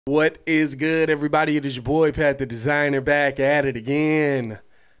What is good, everybody? It is your boy Pat the Designer back at it again.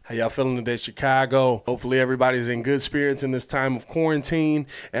 How y'all feeling today, Chicago? Hopefully everybody's in good spirits in this time of quarantine.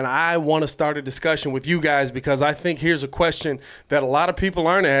 And I want to start a discussion with you guys because I think here's a question that a lot of people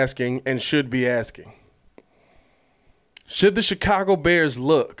aren't asking and should be asking. Should the Chicago Bears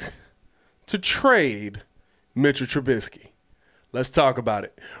look to trade Mitch Trubisky? Let's talk about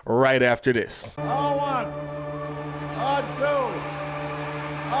it right after this. On one, on two,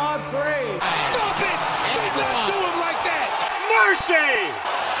 on three. Stop it! Do not do him like that! Mercy!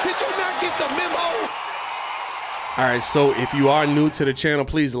 Did you not get the memo? All right, so if you are new to the channel,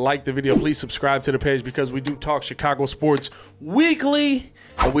 please like the video. Please subscribe to the page because we do talk Chicago sports weekly,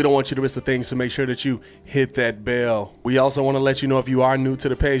 and we don't want you to miss a thing, so make sure that you hit that bell. We also want to let you know if you are new to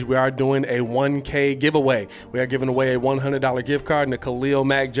the page, we are doing a 1K giveaway. We are giving away a $100 gift card and a Khalil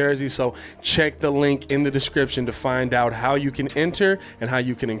Mack jersey, so check the link in the description to find out how you can enter and how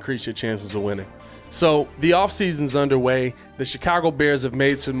you can increase your chances of winning. So the offseason's underway. The Chicago Bears have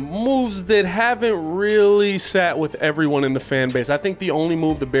made some moves that haven't really sat with everyone in the fan base. I think the only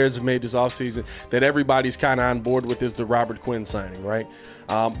move the Bears have made this offseason that everybody's kind of on board with is the Robert Quinn signing, right?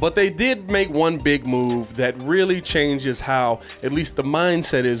 But they did make one big move that really changes how at least the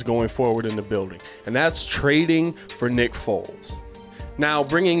mindset is going forward in the building, and that's trading for Nick Foles. Now,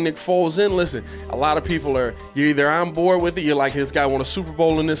 bringing Nick Foles in, listen, a lot of people you're either on board with it, you're like, this guy won a Super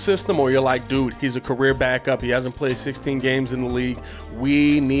Bowl in this system, or you're like, dude, he's a career backup. He hasn't played 16 games in the league.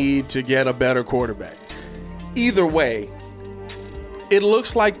 We need to get a better quarterback. Either way, it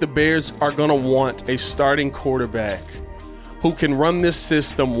looks like the Bears are going to want a starting quarterback who can run this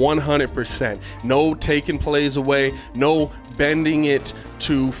system 100%. No taking plays away, no bending it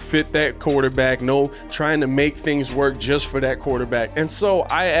to fit that quarterback, no trying to make things work just for that quarterback. And so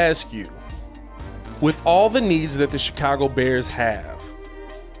I ask you, with all the needs that the Chicago Bears have,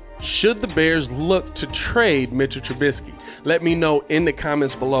 should the Bears look to trade Mitch Trubisky? Let me know in the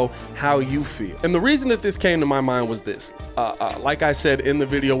comments below how you feel. And the reason that this came to my mind was this. Like I said in the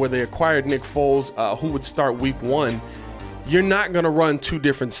video where they acquired Nick Foles, who would start week 1, you're not going to run two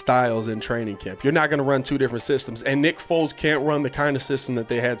different styles in training camp. You're not going to run two different systems. And Nick Foles can't run the kind of system that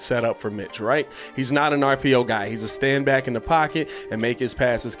they had set up for Mitch, right? He's not an RPO guy. He's a stand back in the pocket and make his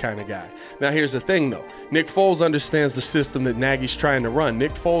passes kind of guy. Now, here's the thing, though. Nick Foles understands the system that Nagy's trying to run.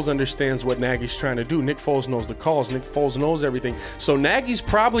 Nick Foles understands what Nagy's trying to do. Nick Foles knows the calls. Nick Foles knows everything. So Nagy's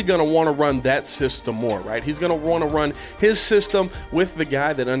probably going to want to run that system more, right? He's going to want to run his system with the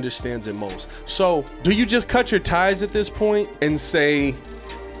guy that understands it most. So do you just cut your ties at this point and say,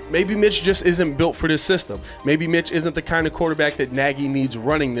 maybe Mitch just isn't built for this system? Maybe Mitch isn't the kind of quarterback that Nagy needs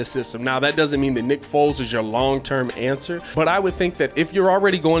running this system. Now, that doesn't mean that Nick Foles is your long-term answer, but I would think that if you're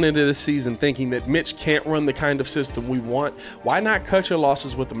already going into the season thinking that Mitch can't run the kind of system we want, why not cut your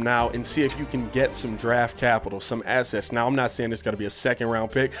losses with him now and see if you can get some draft capital, some assets? Now, I'm not saying it's going to be a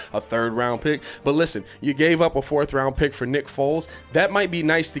second-round pick, a third-round pick, but listen, you gave up a fourth-round pick for Nick Foles. That might be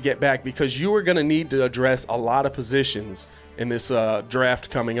nice to get back because you are going to need to address a lot of positions in this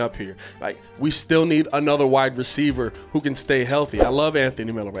draft coming up here. Like, we still need another wide receiver who can stay healthy. I love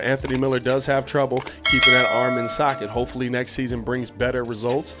Anthony Miller, but Anthony Miller does have trouble keeping that arm in socket. Hopefully next season brings better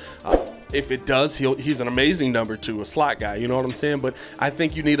results. If it does, he's an amazing number 2, a slot guy, you know what I'm saying? But I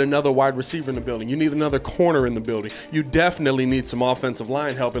think you need another wide receiver in the building. You need another corner in the building. You definitely need some offensive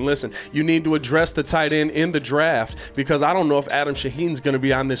line help. And listen, you need to address the tight end in the draft because I don't know if Adam Shaheen's going to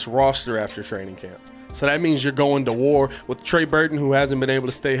be on this roster after training camp. So that means you're going to war with Trey Burton, who hasn't been able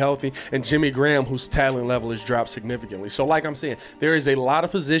to stay healthy, and Jimmy Graham, whose talent level has dropped significantly. So like I'm saying, there is a lot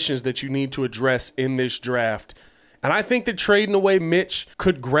of positions that you need to address in this draft. And I think that trading away Mitch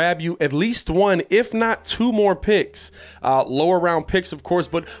could grab you at least 1, if not 2 more picks. Lower round picks, of course,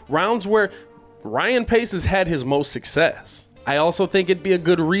 but rounds where Ryan Pace has had his most success. I also think it'd be a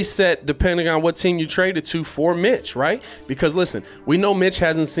good reset depending on what team you traded to for Mitch, right? Because listen, we know Mitch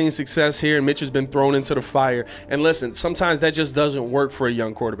hasn't seen success here and Mitch has been thrown into the fire. And listen, sometimes that just doesn't work for a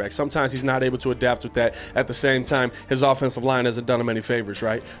young quarterback. Sometimes he's not able to adapt with that. At the same time, his offensive line hasn't done him any favors,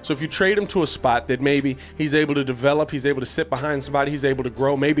 right? So if you trade him to a spot that maybe he's able to develop, he's able to sit behind somebody, he's able to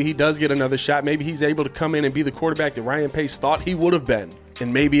grow, maybe he does get another shot, maybe he's able to come in and be the quarterback that Ryan Pace thought he would have been.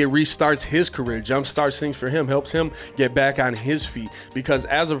 And maybe it restarts his career, jumpstarts things for him, helps him get back on his feet. Because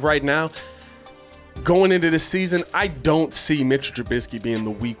as of right now, going into this season, I don't see Mitch Trubisky being the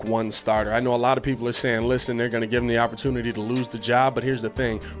week 1 starter. I know a lot of people are saying, listen, they're going to give him the opportunity to lose the job. But here's the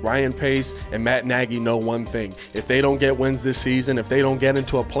thing. Ryan Pace and Matt Nagy know one thing. If they don't get wins this season, if they don't get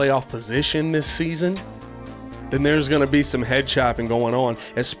into a playoff position this season, then there's going to be some head chopping going on,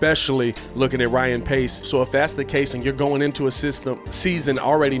 especially looking at Ryan Pace. So if that's the case and you're going into a season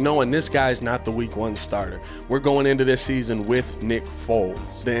already knowing this guy's not the week 1 starter, we're going into this season with Nick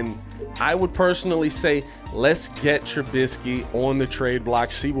Foles, then I would personally say let's get Trubisky on the trade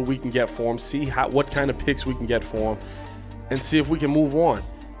block, see what we can get for him, see what kind of picks we can get for him, and see if we can move on.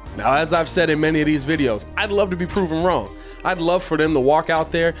 Now, as I've said in many of these videos, I'd love to be proven wrong. I'd love for them to walk out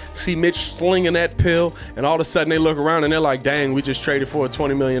there, see Mitch slinging that pill, and all of a sudden they look around and they're like, dang, we just traded for a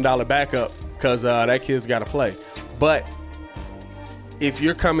 $20 million backup because that kid's got to play. But if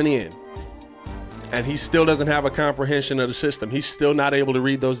you're coming in and he still doesn't have a comprehension of the system, he's still not able to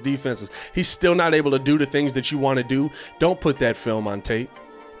read those defenses, he's still not able to do the things that you want to do, don't put that film on tape,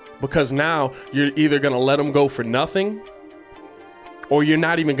 because now you're either going to let him go for nothing, or you're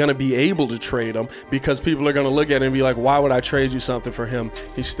not even going to be able to trade him because people are going to look at it and be like, why would I trade you something for him?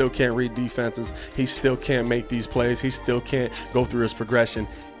 He still can't read defenses. He still can't make these plays. He still can't go through his progression.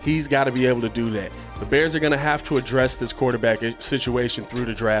 He's got to be able to do that. The Bears are going to have to address this quarterback situation through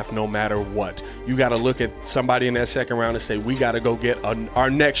the draft no matter what. You got to look at somebody in that second round and say, we got to go get our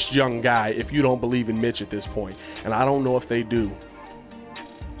next young guy if you don't believe in Mitch at this point. And I don't know if they do.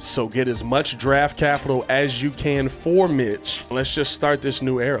 So get as much draft capital as you can for Mitch. Let's just start this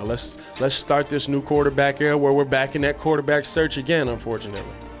new era. Let's start this new quarterback era where we're back in that quarterback search again, unfortunately.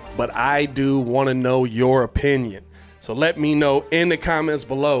 But I do want to know your opinion. So let me know in the comments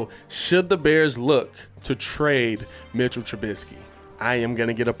below, should the Bears look to trade Mitchell Trubisky? I am going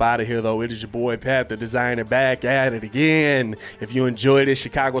to get up out of here, though. It is your boy, Pat, the designer, back at it again. If you enjoy this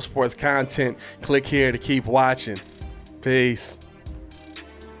Chicago sports content, click here to keep watching. Peace.